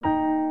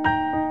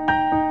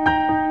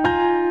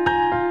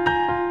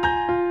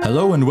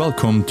Hello and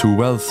welcome to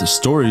Wealth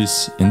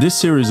Stories. In this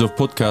series of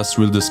podcasts,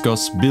 we'll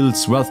discuss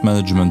BIL's Wealth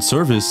Management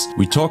Service.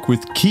 We talk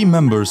with key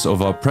members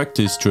of our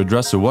practice to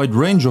address a wide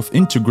range of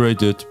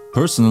integrated,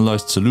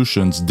 personalized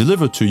solutions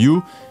delivered to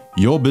you,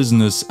 your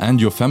business and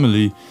your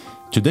family.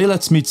 Today,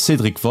 let's meet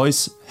Cédric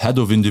Weiss, Head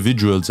of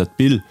Individuals at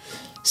BIL.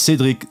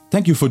 Cédric,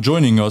 thank you for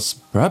joining us.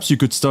 Perhaps you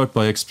could start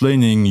by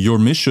explaining your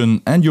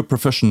mission and your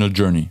professional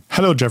journey.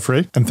 Hello,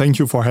 Jeffrey, and thank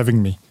you for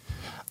having me.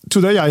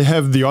 Today, I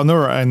have the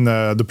honor and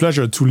the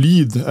pleasure to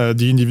lead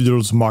the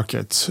individuals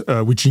market,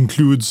 which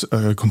includes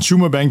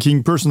consumer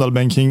banking, personal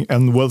banking,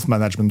 and wealth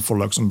management for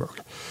Luxembourg.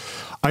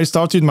 I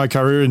started my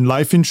career in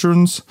life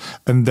insurance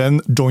and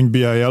then joined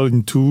BIL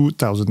in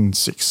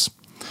 2006.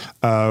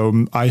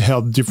 I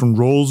held different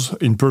roles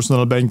in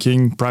personal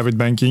banking, private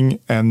banking,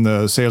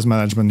 and sales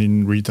management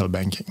in retail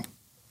banking.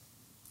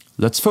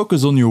 Let's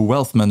focus on your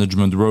wealth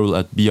management role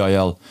at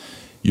BIL.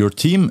 Your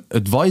team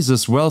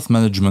advises wealth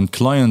management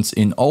clients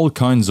in all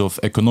kinds of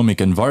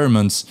economic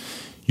environments.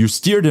 You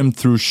steer them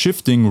through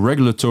shifting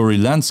regulatory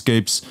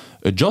landscapes,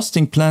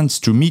 adjusting plans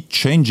to meet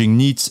changing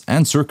needs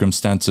and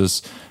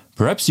circumstances.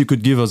 Perhaps you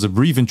could give us a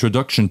brief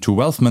introduction to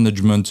wealth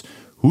management.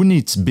 Who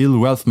needs BIL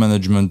Wealth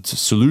Management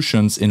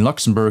solutions in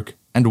Luxembourg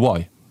and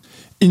why?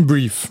 In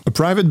brief, a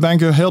private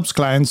banker helps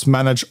clients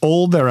manage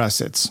all their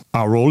assets.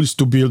 Our role is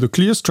to build a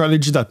clear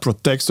strategy that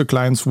protects the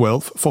client's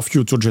wealth for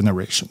future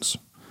generations.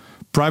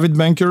 Private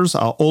bankers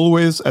are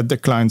always at the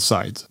client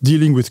side,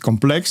 dealing with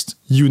complex,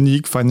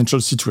 unique financial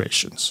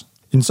situations.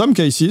 In some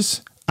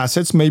cases,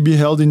 assets may be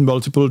held in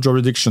multiple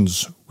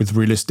jurisdictions, with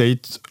real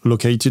estate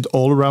located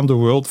all around the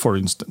world, for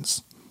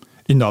instance.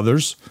 In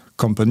others,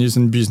 companies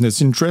and business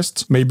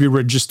interests may be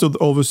registered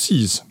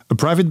overseas. A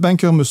private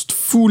banker must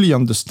fully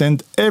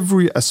understand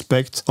every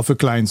aspect of a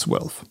client's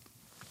wealth,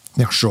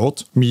 their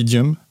short,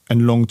 medium,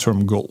 and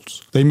long-term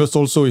goals. They must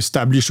also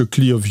establish a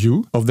clear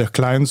view of their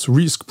client's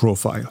risk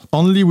profile.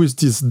 Only with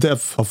this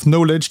depth of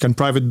knowledge can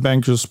private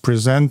bankers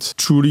present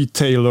truly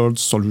tailored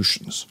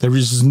solutions. There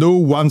is no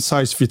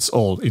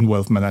one-size-fits-all in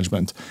wealth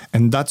management,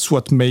 and that's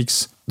what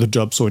makes the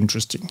job so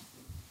interesting.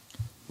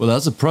 Well,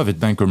 as a private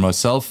banker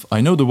myself, I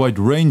know the wide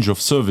range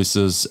of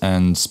services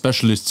and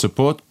specialist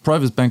support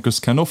private bankers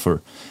can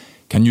offer.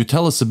 Can you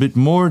tell us a bit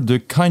more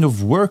the kind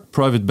of work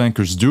private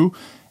bankers do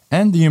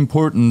and the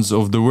importance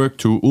of the work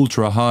to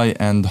ultra-high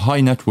and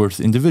high net worth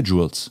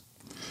individuals?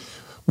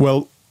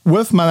 Well,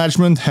 wealth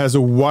management has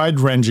a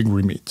wide-ranging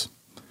remit.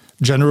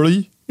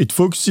 Generally, it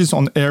focuses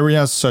on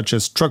areas such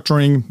as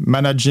structuring,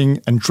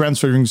 managing, and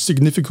transferring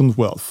significant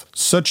wealth.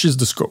 Such is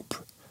the scope.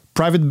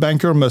 Private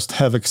banker must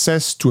have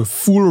access to a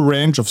full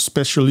range of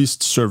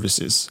specialist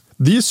services.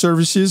 These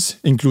services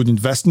include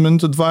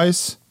investment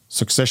advice,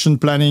 succession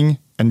planning,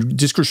 and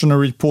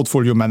discretionary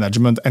portfolio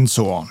management, and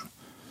so on.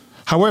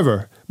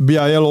 However,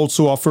 BIL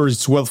also offers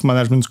its wealth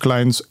management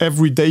clients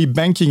everyday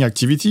banking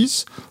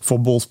activities for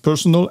both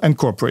personal and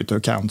corporate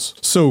accounts.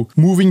 So,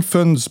 moving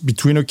funds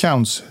between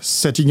accounts,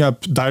 setting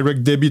up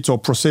direct debit or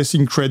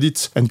processing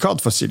credit and card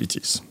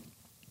facilities.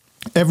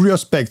 Every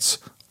aspect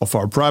of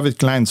our private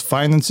clients'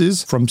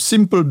 finances, from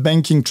simple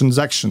banking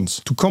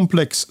transactions to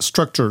complex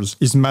structures,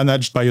 is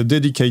managed by a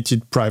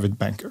dedicated private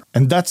banker.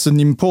 And that's an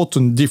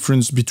important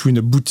difference between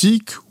a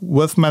boutique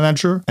wealth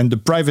manager and the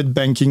private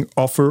banking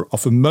offer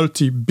of a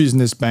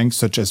multi-business bank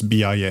such as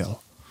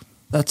BIL.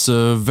 That's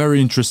a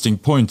very interesting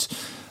point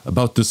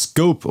about the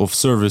scope of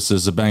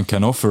services a bank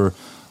can offer.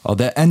 Are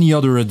there any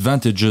other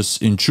advantages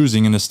in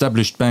choosing an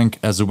established bank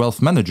as a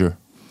wealth manager?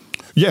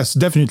 Yes,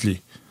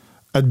 definitely.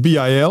 At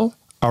BIL,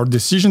 our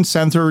decision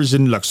center is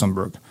in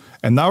Luxembourg,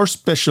 and our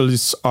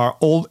specialists are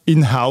all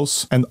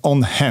in-house and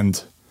on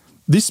hand.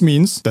 This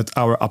means that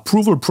our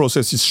approval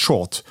process is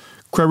short.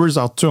 Queries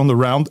are turned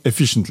around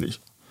efficiently.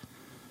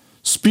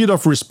 Speed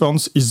of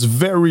response is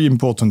very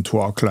important to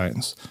our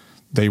clients.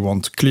 They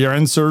want clear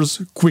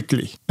answers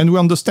quickly, and we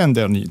understand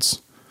their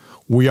needs.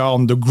 We are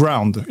on the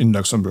ground in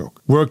Luxembourg,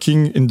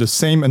 working in the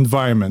same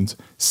environment,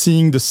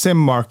 seeing the same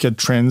market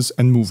trends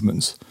and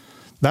movements.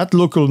 That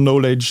local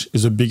knowledge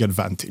is a big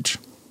advantage.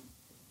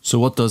 So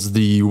what does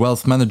the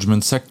wealth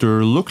management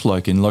sector look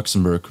like in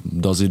Luxembourg?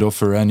 Does it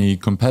offer any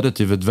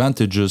competitive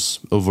advantages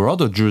over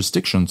other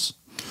jurisdictions?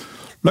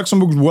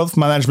 Luxembourg's wealth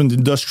management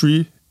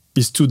industry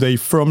is today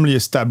firmly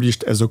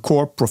established as a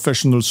core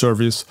professional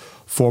service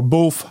for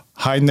both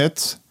high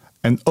net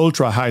and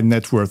ultra-high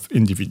net worth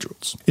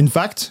individuals. In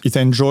fact, it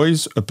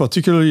enjoys a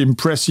particularly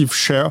impressive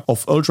share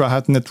of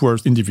ultra-high net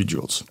worth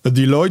individuals. A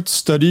Deloitte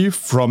study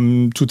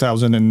from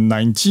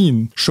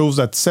 2019 shows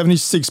that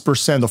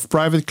 76% of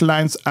private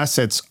clients'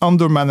 assets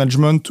under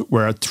management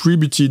were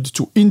attributed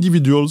to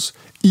individuals,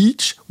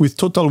 each with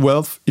total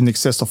wealth in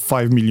excess of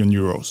 5 million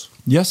euros.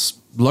 Yes,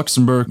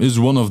 Luxembourg is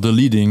one of the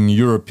leading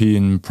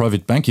European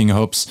private banking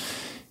hubs.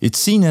 It's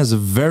seen as a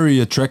very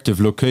attractive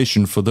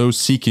location for those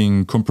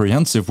seeking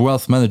comprehensive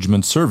wealth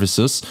management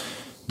services.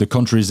 The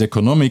country's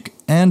economic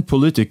and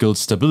political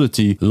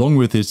stability, along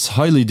with its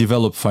highly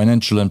developed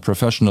financial and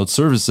professional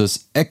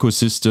services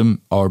ecosystem,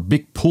 are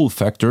big pull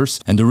factors,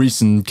 and the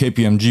recent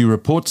KPMG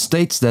report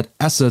states that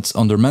assets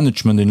under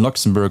management in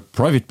Luxembourg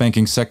private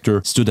banking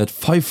sector stood at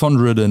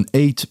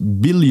 508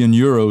 billion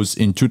euros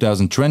in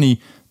 2020.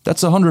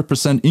 That's a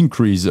 100%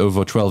 increase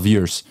over 12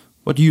 years.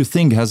 What do you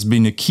think has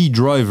been a key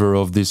driver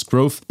of this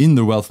growth in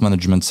the wealth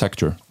management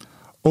sector?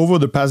 Over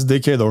the past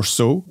decade or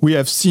so, we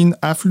have seen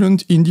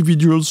affluent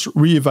individuals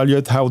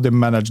reevaluate how they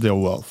manage their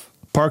wealth.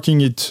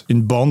 Parking it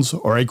in bonds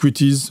or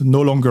equities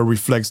no longer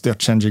reflects their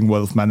changing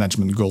wealth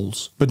management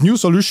goals. But new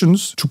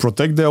solutions to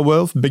protect their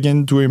wealth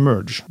began to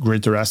emerge.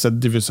 Greater asset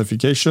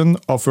diversification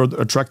offered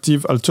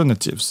attractive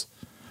alternatives.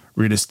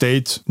 Real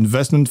estate,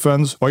 investment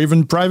funds, or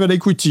even private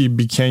equity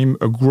became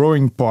a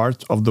growing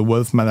part of the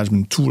wealth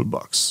management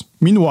toolbox.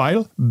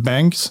 Meanwhile,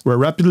 banks were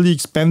rapidly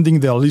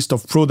expanding their list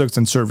of products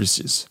and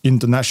services.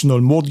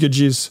 International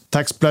mortgages,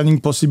 tax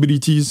planning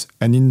possibilities,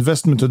 and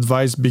investment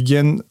advice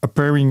began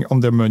appearing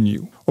on their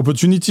menu.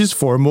 Opportunities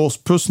for a more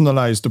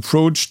personalized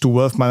approach to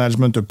wealth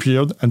management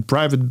appeared, and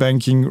private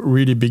banking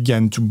really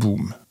began to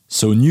boom.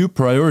 So new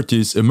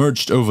priorities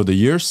emerged over the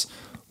years.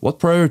 What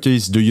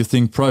priorities do you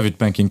think private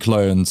banking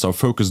clients are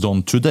focused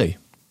on today?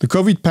 The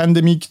COVID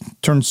pandemic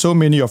turned so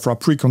many of our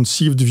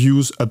preconceived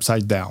views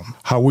upside down.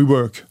 How we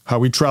work, how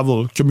we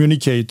travel,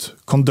 communicate,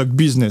 conduct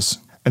business.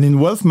 And in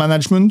wealth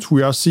management,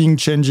 we are seeing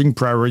changing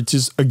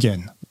priorities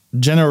again.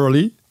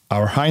 Generally,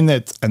 our high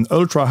net and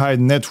ultra high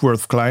net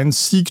worth clients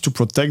seek to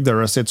protect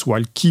their assets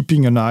while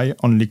keeping an eye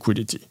on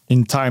liquidity.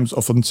 In times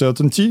of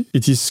uncertainty,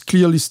 it is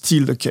clearly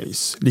still the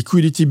case.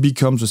 Liquidity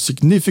becomes a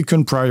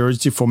significant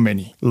priority for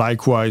many.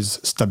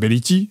 Likewise,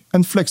 stability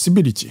and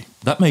flexibility.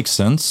 That makes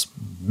sense.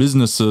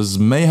 Businesses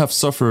may have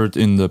suffered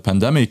in the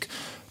pandemic,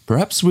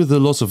 perhaps with the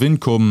loss of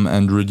income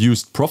and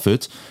reduced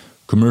profit.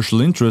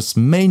 Commercial interests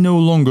may no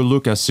longer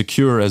look as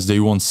secure as they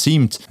once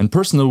seemed, and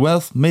personal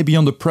wealth may be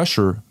under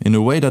pressure in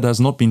a way that has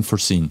not been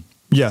foreseen.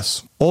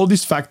 Yes, all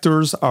these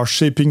factors are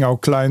shaping our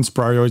clients'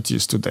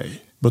 priorities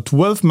today. But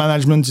wealth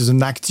management is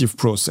an active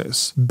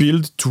process,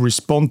 built to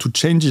respond to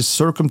changing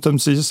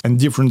circumstances and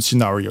different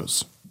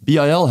scenarios.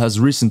 BIL has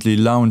recently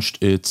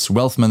launched its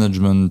Wealth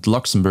Management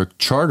Luxembourg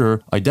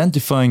Charter,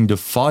 identifying the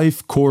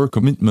 5 core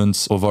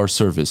commitments of our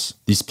service.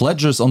 These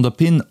pledges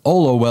underpin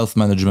all our wealth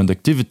management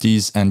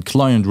activities and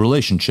client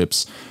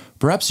relationships.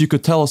 Perhaps you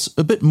could tell us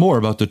a bit more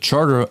about the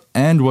Charter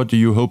and what do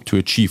you hope to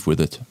achieve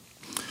with it?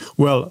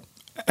 Well,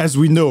 as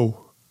we know,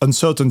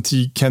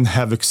 uncertainty can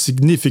have a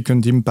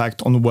significant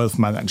impact on wealth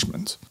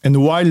management.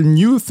 And while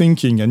new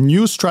thinking and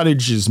new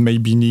strategies may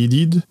be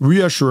needed,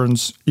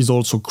 reassurance is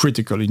also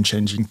critical in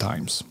changing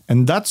times.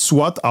 And that's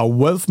what our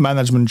Wealth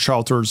Management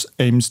Charters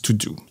aims to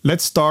do.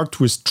 Let's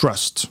start with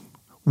trust.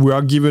 We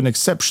are given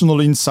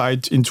exceptional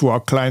insight into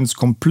our clients'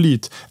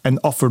 complete and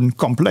often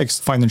complex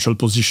financial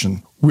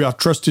position. We are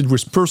trusted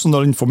with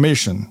personal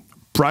information,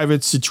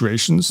 private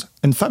situations,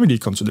 and family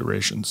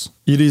considerations.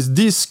 It is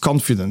this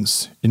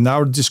confidence in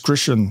our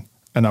discretion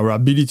and our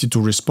ability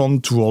to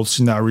respond to all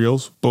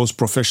scenarios, both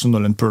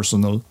professional and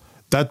personal,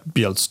 that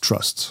builds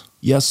trust.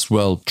 Yes,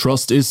 well,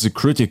 trust is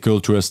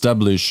critical to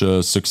establish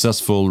a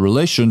successful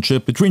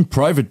relationship between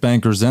private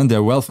bankers and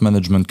their wealth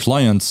management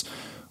clients.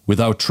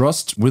 Without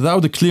trust,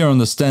 without a clear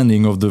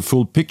understanding of the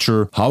full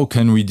picture, how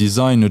can we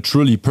design a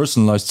truly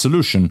personalized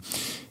solution?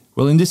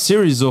 Well, in this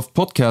series of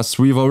podcasts,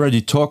 we've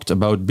already talked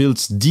about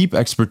BIL's deep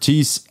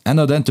expertise and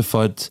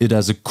identified it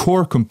as a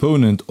core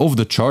component of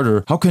the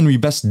Charter. How can we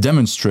best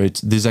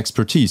demonstrate this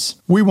expertise?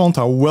 We want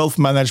our wealth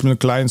management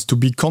clients to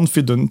be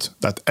confident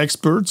that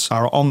experts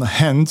are on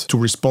hand to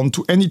respond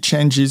to any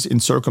changes in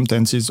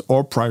circumstances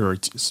or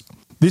priorities.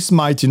 This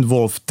might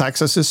involve tax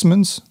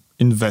assessments,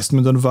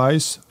 investment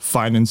advice,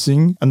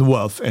 financing, and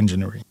wealth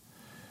engineering.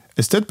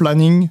 Estate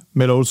planning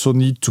may also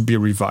need to be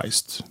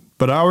revised.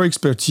 But our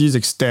expertise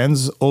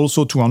extends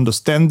also to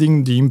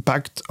understanding the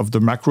impact of the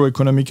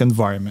macroeconomic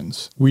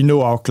environment. We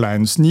know our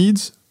clients'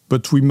 needs,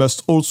 but we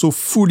must also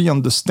fully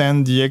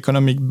understand the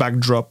economic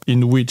backdrop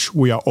in which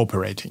we are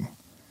operating.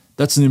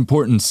 That's an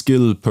important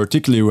skill,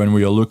 particularly when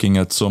we are looking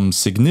at some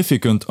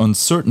significant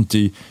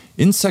uncertainty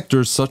in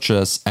sectors such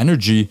as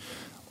energy.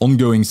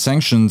 Ongoing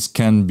sanctions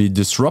can be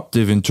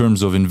disruptive in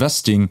terms of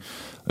investing.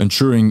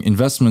 Ensuring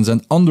investments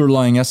and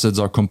underlying assets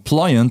are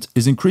compliant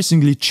is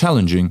increasingly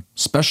challenging.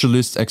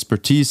 Specialist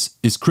expertise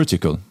is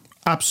critical.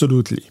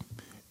 Absolutely.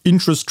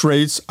 Interest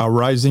rates are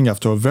rising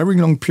after a very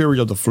long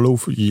period of low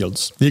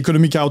yields. The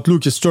economic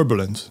outlook is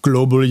turbulent.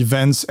 Global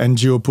events and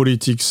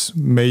geopolitics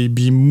may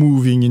be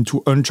moving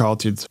into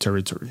uncharted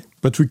territory.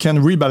 But we can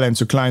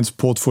rebalance a client's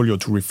portfolio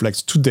to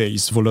reflect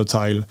today's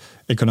volatile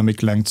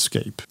economic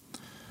landscape.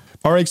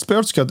 Our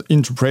experts can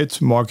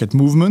interpret market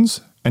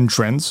movements and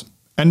trends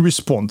and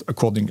respond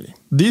accordingly.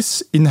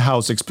 This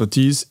in-house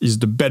expertise is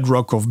the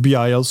bedrock of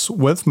BIL's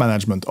wealth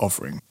management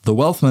offering. The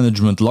Wealth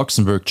Management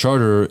Luxembourg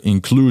Charter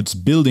includes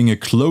building a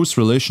close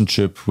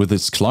relationship with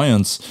its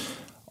clients.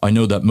 I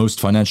know that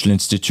most financial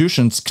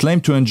institutions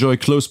claim to enjoy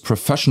close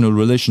professional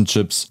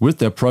relationships with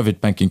their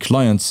private banking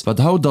clients, but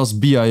how does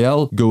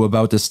BIL go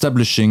about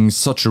establishing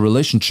such a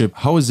relationship?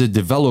 How is it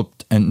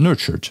developed and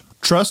nurtured?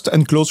 Trust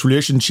and close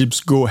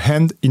relationships go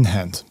hand in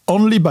hand.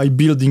 Only by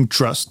building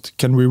trust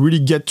can we really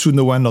get to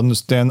know and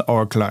understand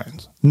our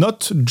client.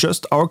 Not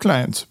just our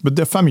client, but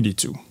their family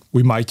too.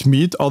 We might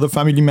meet other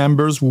family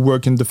members who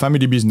work in the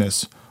family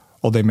business,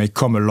 or they may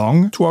come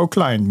along to our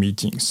client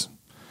meetings.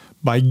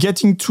 By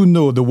getting to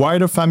know the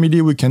wider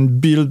family, we can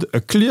build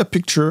a clear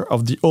picture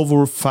of the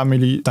overall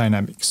family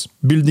dynamics.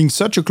 Building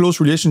such a close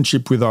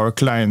relationship with our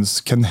clients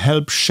can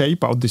help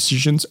shape our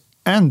decisions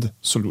and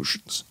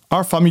solutions.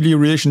 Are family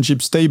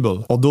relationships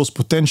stable, or does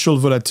potential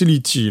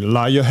volatility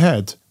lie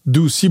ahead?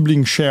 Do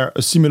siblings share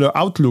a similar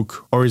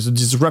outlook, or is a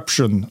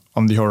disruption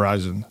on the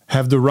horizon?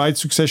 Have the right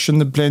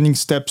succession planning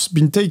steps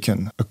been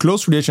taken? A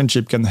close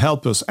relationship can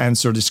help us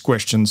answer these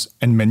questions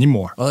and many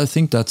more. Well, I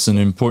think that's an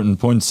important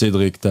point,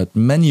 Cédric, that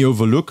many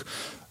overlook.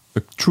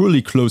 A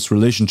truly close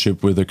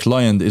relationship with a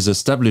client is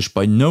established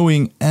by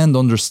knowing and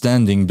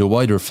understanding the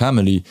wider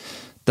family.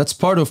 That's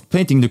part of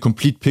painting the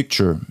complete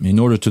picture in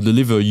order to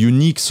deliver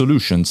unique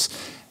solutions.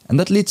 And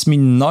that leads me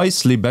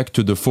nicely back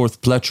to the fourth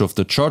pledge of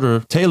the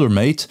Charter,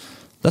 tailor-made.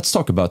 Let's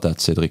talk about that,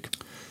 Cédric.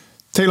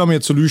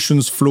 Tailor-made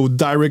solutions flow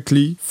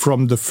directly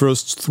from the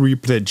first three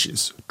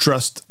pledges: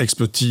 trust,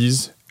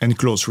 expertise, and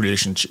close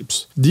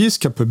relationships. These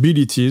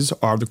capabilities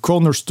are the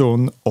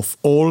cornerstone of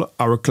all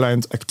our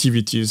client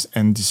activities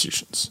and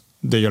decisions.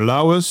 They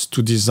allow us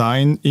to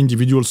design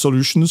individual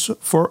solutions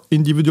for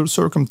individual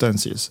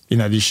circumstances. In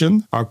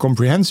addition, our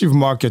comprehensive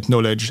market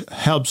knowledge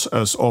helps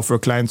us offer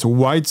clients a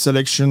wide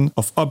selection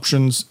of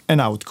options and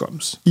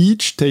outcomes,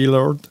 each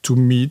tailored to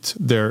meet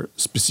their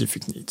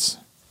specific needs.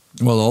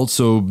 Well,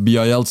 also,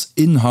 BIL's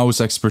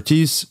in-house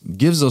expertise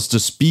gives us the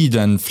speed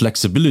and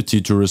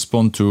flexibility to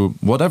respond to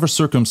whatever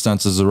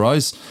circumstances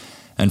arise,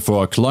 and for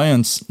our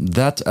clients,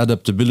 that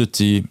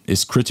adaptability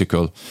is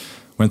critical.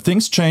 When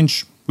things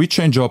change, we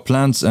change our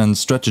plans and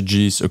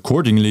strategies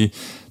accordingly.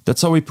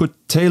 That's how we put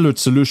tailored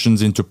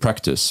solutions into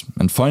practice.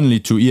 And finally,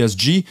 to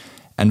ESG,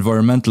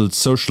 environmental,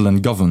 social,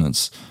 and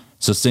governance.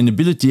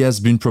 Sustainability has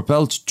been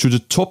propelled to the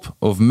top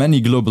of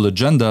many global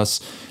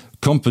agendas.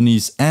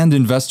 Companies and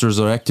investors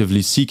are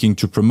actively seeking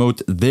to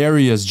promote their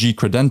ESG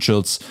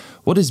credentials.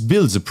 What is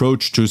BIL's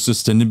approach to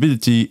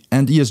sustainability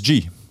and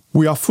ESG?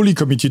 We are fully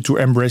committed to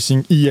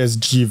embracing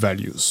ESG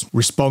values.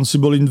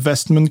 Responsible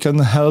investment can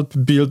help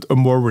build a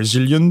more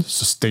resilient,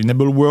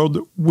 sustainable world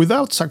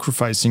without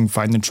sacrificing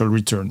financial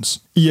returns.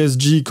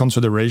 ESG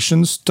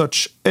considerations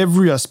touch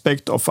every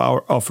aspect of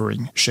our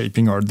offering,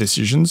 shaping our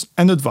decisions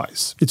and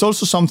advice. It's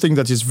also something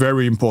that is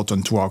very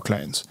important to our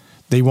clients.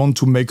 They want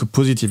to make a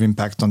positive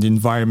impact on the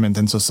environment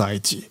and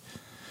society.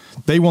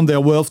 They want their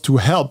wealth to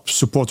help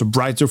support a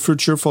brighter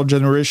future for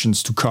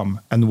generations to come,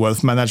 and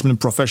wealth management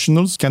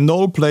professionals can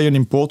all play an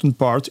important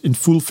part in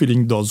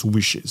fulfilling those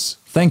wishes.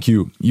 Thank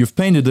you. You've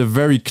painted a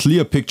very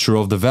clear picture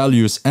of the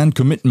values and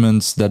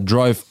commitments that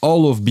drive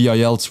all of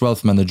BIL's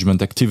wealth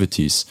management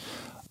activities.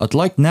 I'd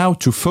like now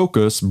to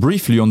focus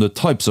briefly on the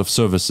types of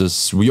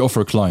services we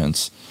offer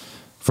clients.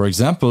 For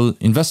example,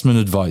 investment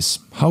advice.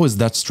 How is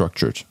that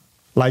structured?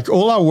 Like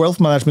all our wealth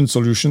management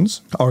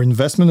solutions, our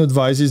investment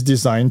advice is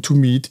designed to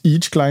meet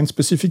each client's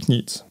specific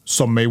needs.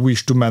 Some may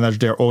wish to manage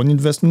their own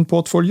investment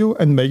portfolio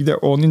and make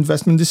their own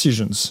investment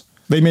decisions.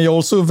 They may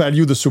also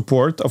value the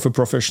support of a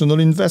professional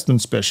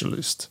investment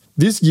specialist.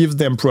 This gives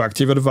them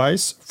proactive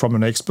advice from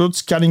an expert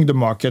scanning the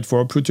market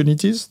for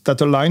opportunities that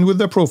align with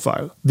their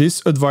profile.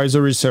 This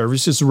advisory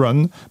service is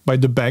run by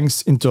the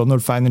bank's internal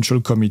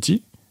financial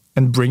committee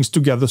and brings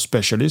together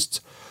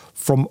specialists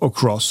from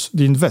across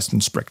the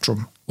investment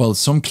spectrum. Well,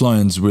 some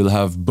clients will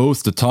have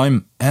both the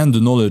time and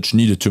the knowledge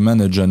needed to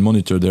manage and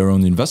monitor their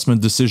own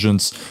investment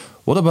decisions.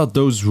 What about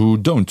those who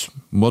don't?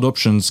 What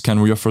options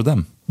can we offer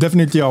them?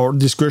 Definitely our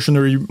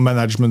discretionary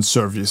management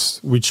service,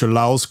 which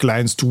allows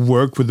clients to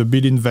work with a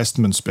BIL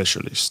investment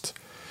specialist.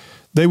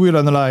 They will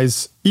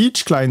analyze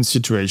each client's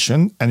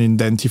situation and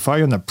identify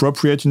an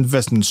appropriate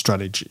investment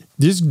strategy.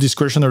 This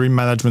discretionary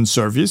management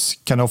service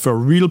can offer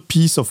real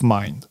peace of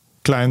mind.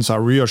 Clients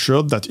are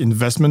reassured that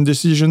investment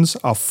decisions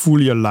are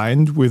fully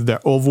aligned with their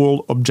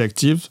overall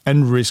objectives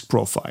and risk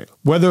profile.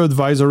 Whether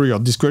advisory or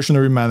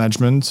discretionary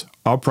management,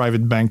 our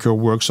private banker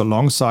works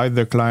alongside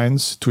their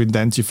clients to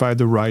identify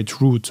the right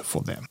route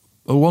for them.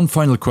 One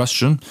final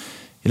question.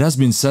 It has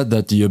been said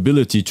that the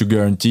ability to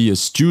guarantee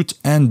astute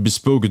and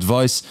bespoke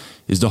advice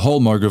is the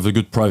hallmark of a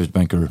good private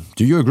banker.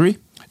 Do you agree?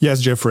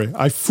 Yes, Jeffrey,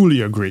 I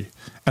fully agree.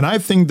 And I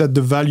think that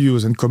the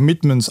values and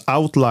commitments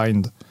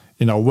outlined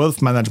in our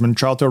Wealth Management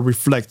Charter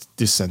reflect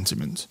this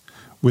sentiment.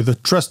 With a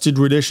trusted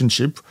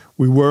relationship,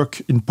 we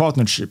work in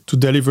partnership to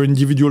deliver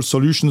individual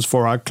solutions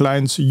for our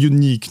clients'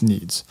 unique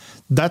needs.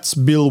 That's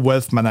BIL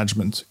Wealth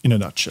Management in a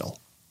nutshell.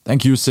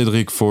 Thank you,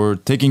 Cédric, for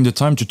taking the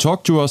time to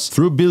talk to us.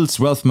 Through BIL's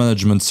wealth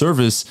management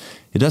service,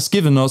 it has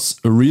given us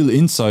a real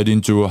insight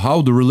into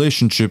how the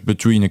relationship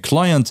between a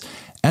client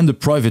and a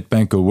private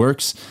banker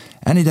works,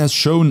 and it has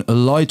shown a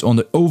light on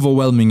the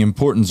overwhelming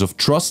importance of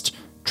trust,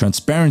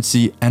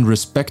 transparency, and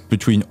respect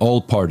between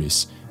all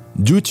parties.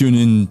 Do tune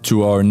in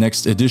to our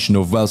next edition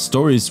of Wealth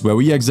Stories, where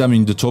we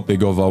examine the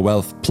topic of our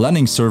wealth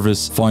planning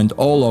service. Find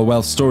all our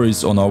wealth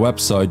stories on our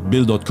website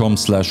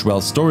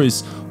bil.com/wealth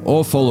stories,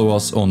 or follow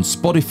us on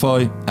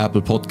Spotify,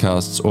 Apple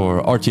Podcasts,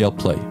 or RTL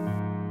Play.